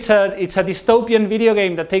Fallout 3, it's a dystopian video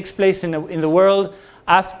game that takes place in the world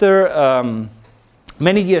after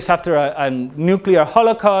many years after a nuclear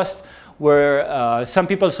holocaust, where some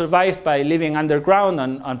people survived by living underground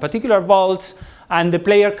on particular vaults, and the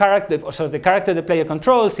player character, so the character the player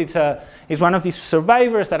controls, is one of these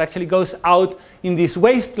survivors that actually goes out in this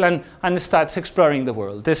wasteland and starts exploring the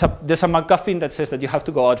world. There's a MacGuffin that says that you have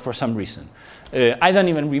to go out for some reason. I don't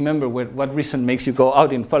even remember what reason makes you go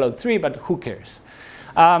out in Fallout 3, but who cares?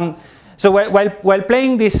 So while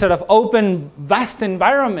playing this sort of open, vast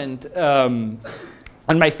environment, on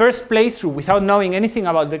my first playthrough, without knowing anything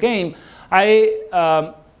about the game,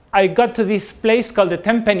 I got to this place called the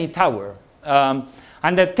Tenpenny Tower.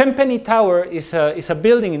 And the Tenpenny Tower is a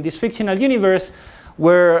building in this fictional universe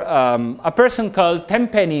where a person called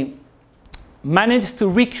Tenpenny managed to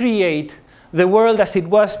recreate the world as it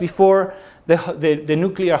was before the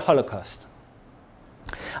nuclear holocaust.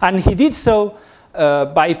 And he did so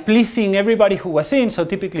by pleasing everybody who was in, so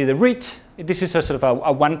typically the rich. This is a sort of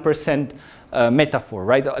a 1% metaphor,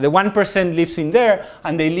 right? The 1% lives in there,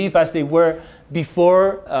 and they live as they were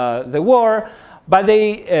before the war. But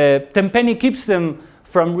Tenpenny keeps them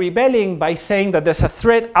from rebelling by saying that there's a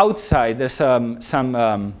threat outside. There's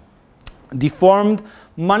some deformed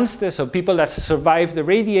monsters, or people that survive the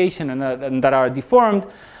radiation and that are deformed,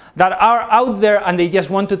 that are out there, and they just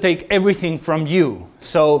want to take everything from you.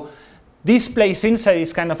 So this place inside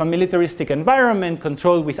is kind of a militaristic environment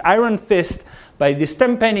controlled with iron fist by this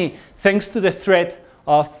Tenpenny, thanks to the threat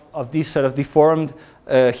of these sort of deformed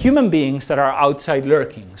human beings that are outside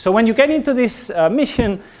lurking. So when you get into this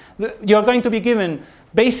mission, you're going to be given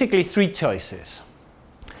basically 3 choices.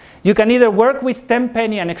 You can either work with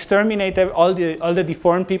Tenpenny and exterminate all the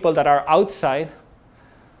deformed people that are outside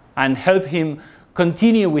and help him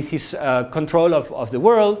continue with his control of the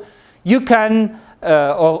world. You can,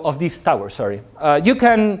 of this tower, sorry. You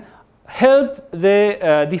can help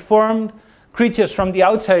the deformed creatures from the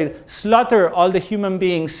outside slaughter all the human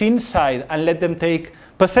beings inside and let them take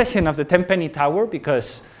possession of the Tenpenny Tower,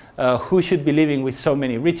 because who should be living with so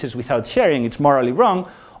many riches without sharing? It's morally wrong.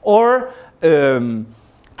 Or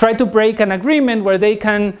try to break an agreement where they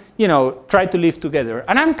can, try to live together.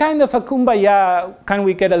 And I'm kind of a kumbaya, can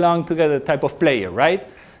we get along together type of player, right?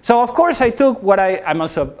 So of course I took what I'm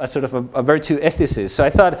also a sort of a virtue ethicist. So I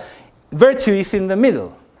thought virtue is in the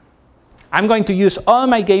middle. I'm going to use all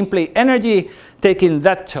my gameplay energy taking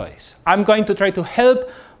that choice. I'm going to try to help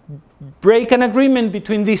break an agreement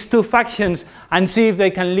between these 2 factions and see if they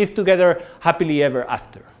can live together happily ever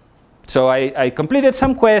after. So I completed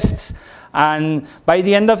some quests, and by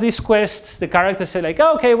the end of these quests, the characters said like,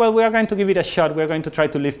 oh, okay, well, we are going to give it a shot. We're going to try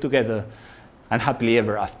to live together and happily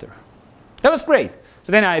ever after. That was great.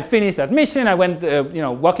 So then I finished that mission. I went,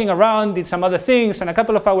 walking around, did some other things, and a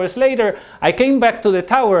couple of hours later, I came back to the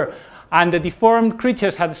tower, and the deformed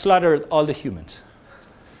creatures had slaughtered all the humans.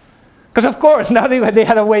 Because of course, now they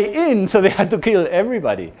had a way in, so they had to kill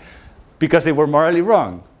everybody, because they were morally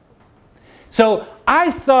wrong. So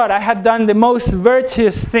I thought I had done the most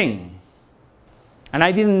virtuous thing, and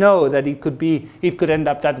I didn't know that it could end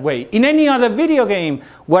up that way. In any other video game,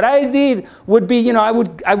 what I did would be, I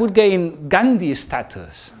would gain Gandhi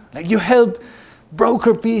status. Like, you help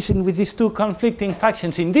broker peace with these 2 conflicting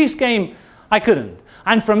factions. In this game, I couldn't.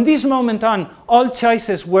 And from this moment on, all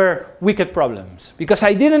choices were wicked problems, because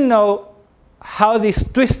I didn't know how this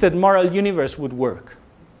twisted moral universe would work.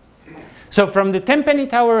 So from the Tenpenny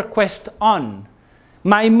Tower quest on,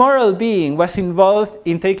 my moral being was involved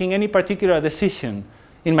in taking any particular decision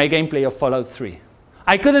in my gameplay of Fallout 3.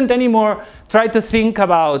 I couldn't anymore try to think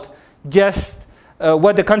about just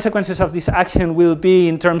what the consequences of this action will be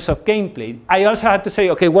in terms of gameplay. I also had to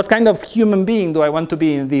say, okay, what kind of human being do I want to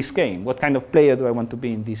be in this game? What kind of player do I want to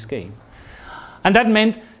be in this game? And that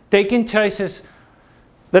meant taking choices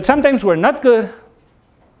that sometimes were not good,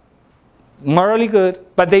 morally good,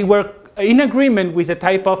 but they were in agreement with the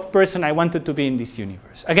type of person I wanted to be in this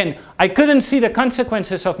universe. Again, I couldn't see the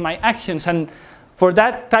consequences of my actions, and for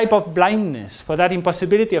that type of blindness, for that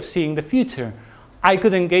impossibility of seeing the future, I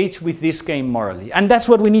could engage with this game morally. And that's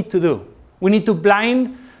what we need to do. We need to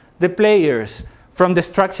blind the players from the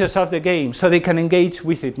structures of the game so they can engage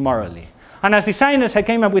with it morally. And as designers, I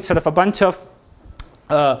came up with sort of a bunch of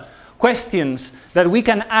questions that we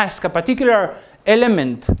can ask a particular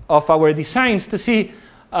element of our designs to see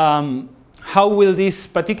how will this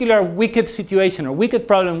particular wicked situation or wicked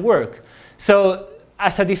problem work. So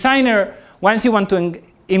as a designer, once you want to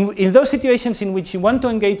in those situations in which you want to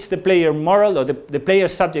engage the player moral, or the player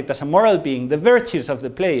subject as a moral being, the virtues of the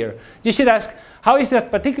player, you should ask, how is that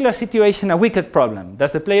particular situation a wicked problem?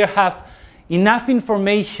 Does the player have enough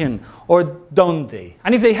information or don't they?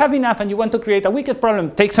 And if they have enough and you want to create a wicked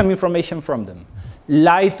problem, take some information from them,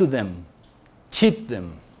 lie to them, cheat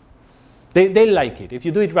them. They like it. If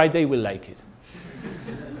you do it right, they will like it.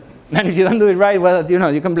 And if you don't do it right, well,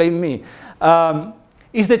 you can blame me.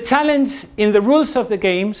 Is the challenge in the rules of the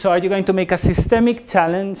game? So are you going to make a systemic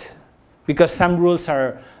challenge because some rules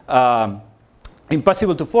are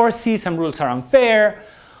impossible to foresee, some rules are unfair?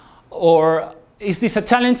 Or is this a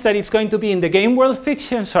challenge that it's going to be in the game world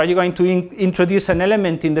fiction? So are you going to introduce an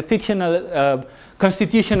element in the fictional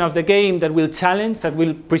constitution of the game that will challenge, that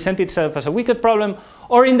will present itself as a wicked problem?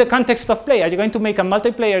 Or in the context of play, are you going to make a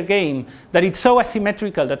multiplayer game that it's so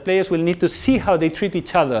asymmetrical that players will need to see how they treat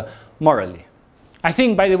each other morally? I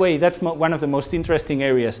think, by the way, that's one of the most interesting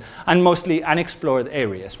areas and mostly unexplored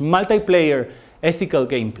areas, multiplayer ethical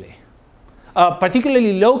gameplay.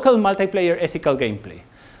 Particularly local multiplayer ethical gameplay.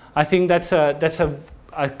 I think that's a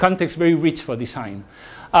context very rich for design.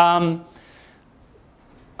 As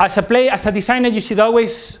a designer, you should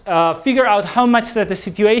always figure out how much that the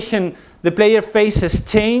situation the player faces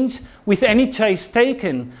change with any choice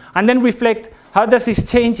taken, and then reflect how does this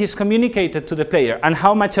change is communicated to the player, and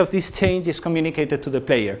how much of this change is communicated to the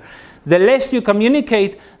player. The less you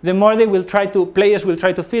communicate, the more players will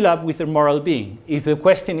try to fill up with their moral being, if the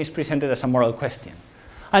question is presented as a moral question.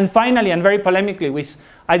 And finally, and very polemically,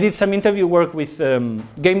 I did some interview work with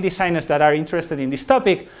game designers that are interested in this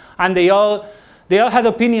topic, and they all had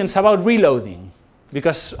opinions about reloading.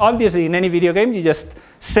 Because obviously in any video game, you just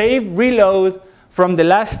save, reload from the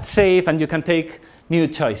last save, and you can take new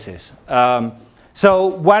choices. So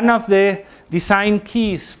one of the design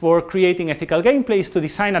keys for creating ethical gameplay is to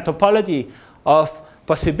design a topology of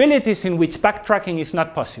possibilities in which backtracking is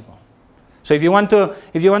not possible. So if you want to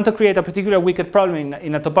create a particular wicked problem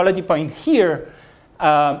in a topology point here,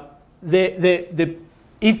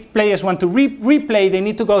 if players want to replay, they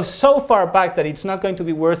need to go so far back that it's not going to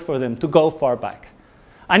be worth for them to go far back.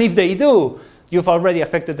 And if they do, you've already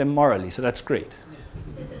affected them morally, so that's great.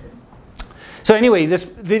 So anyway, this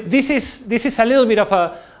is a little bit of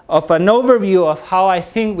an overview of how I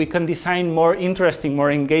think we can design more interesting,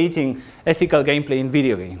 more engaging ethical gameplay in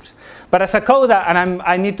video games. But as a coder, and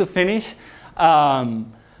I need to finish, I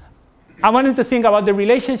wanted to think about the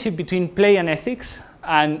relationship between play and ethics,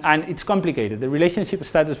 and it's complicated. The relationship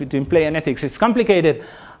status between play and ethics is complicated,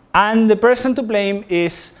 and the person to blame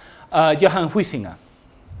is Johann Huizinga.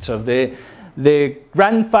 So the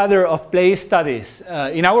grandfather of play studies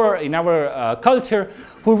in our culture,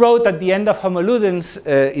 who wrote at the end of Homo Ludens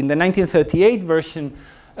in the 1938 version,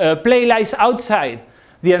 play lies outside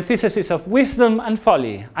the antithesis of wisdom and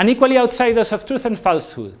folly, and equally outside those of truth and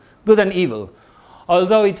falsehood, good and evil.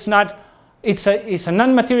 Although it's a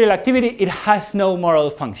non-material activity, it has no moral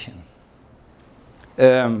function.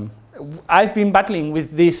 I've been battling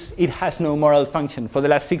with this, it has no moral function, for the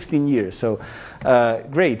last 16 years, so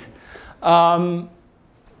great.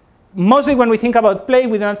 Mostly when we think about play,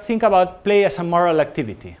 we do not think about play as a moral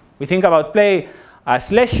activity. We think about play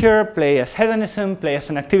as leisure, play as hedonism, play as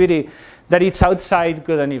an activity that it's outside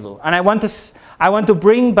good and evil. And I want to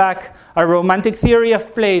bring back a romantic theory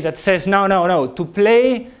of play that says, no, to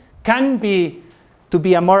play can be to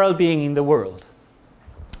be a moral being in the world.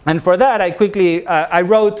 And for that, I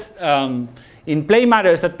wrote in Play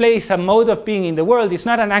Matters that play is a mode of being in the world. It's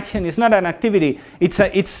not an action, it's not an activity. It's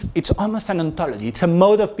almost an ontology. It's a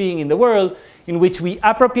mode of being in the world in which we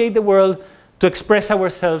appropriate the world to express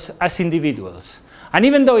ourselves as individuals. And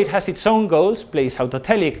even though it has its own goals, play is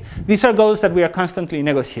autotelic, these are goals that we are constantly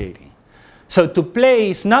negotiating. So to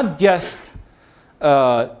play is not just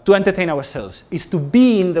to entertain ourselves, it's to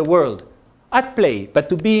be in the world, at play, but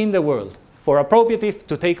to be in the world. For appropriative,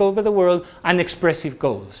 to take over the world, and expressive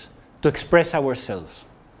goals, to express ourselves.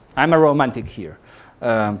 I'm a romantic here.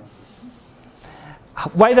 Why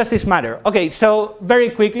does this matter? Okay, so very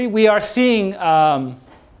quickly, we are seeing a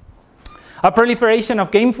proliferation of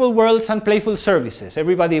gameful worlds and playful services.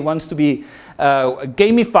 Everybody wants to be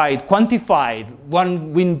gamified, quantified,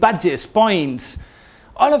 win badges, points,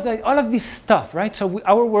 all of this stuff, right? So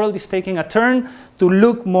our world is taking a turn to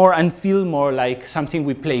look more and feel more like something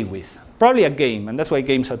we play with. Probably a game, and that's why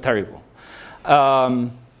games are terrible.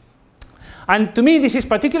 And to me, this is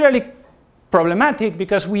particularly problematic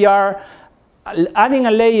because we are adding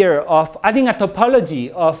a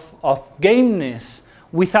topology of gameness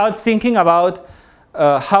without thinking about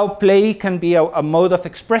how play can be a mode of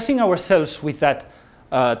expressing ourselves with that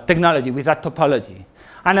technology, with that topology.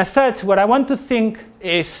 And as such, what I want to think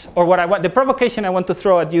is, or the provocation I want to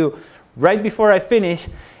throw at you right before I finish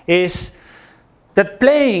is that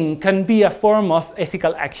playing can be a form of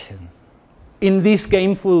ethical action in this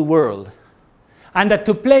gameful world. and that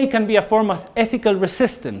to play can be a form of ethical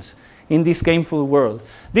resistance in this gameful world.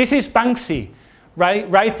 This is Banksy,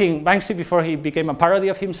 writing, Banksy before he became a parody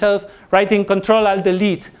of himself, writing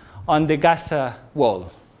Control-Alt-Delete on the Gaza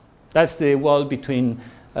wall. That's the wall between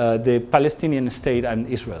the Palestinian state and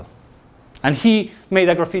Israel. And he made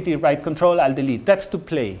a graffiti, write Control-Alt-Delete. That's to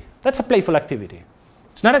play. That's a playful activity.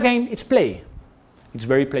 It's not a game, it's play. It's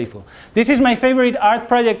very playful. This is my favorite art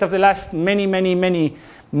project of the last many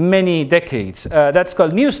decades. That's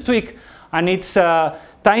called Newstweak, and it's a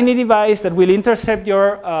tiny device that will intercept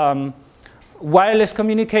your wireless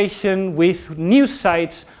communication with news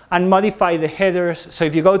sites and modify the headers. So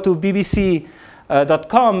if you go to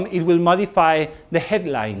bbc.com, it will modify the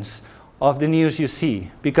headlines of the news you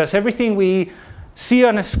see. Because everything we see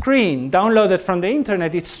on a screen downloaded from the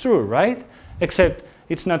internet, it's true, right? Except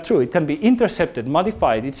it's not true. It can be intercepted,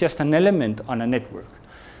 modified. It's just an element on a network.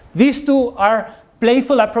 These two are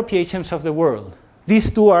playful appropriations of the world.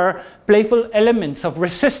 These two are playful elements of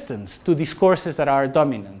resistance to discourses that are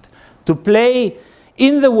dominant. To play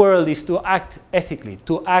in the world is to act ethically,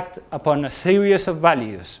 to act upon a series of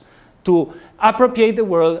values, to appropriate the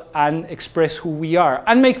world and express who we are,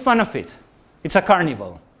 and make fun of it. It's a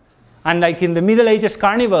carnival. And like in the Middle Ages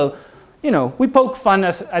carnival, you know, we poke fun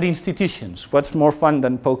at institutions. What's more fun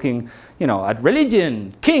than poking, you know, at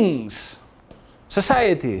religion, kings,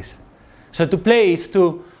 societies? So to play is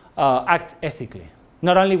to act ethically,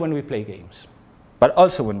 not only when we play games, but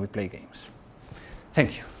also when we play games.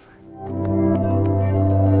 Thank you.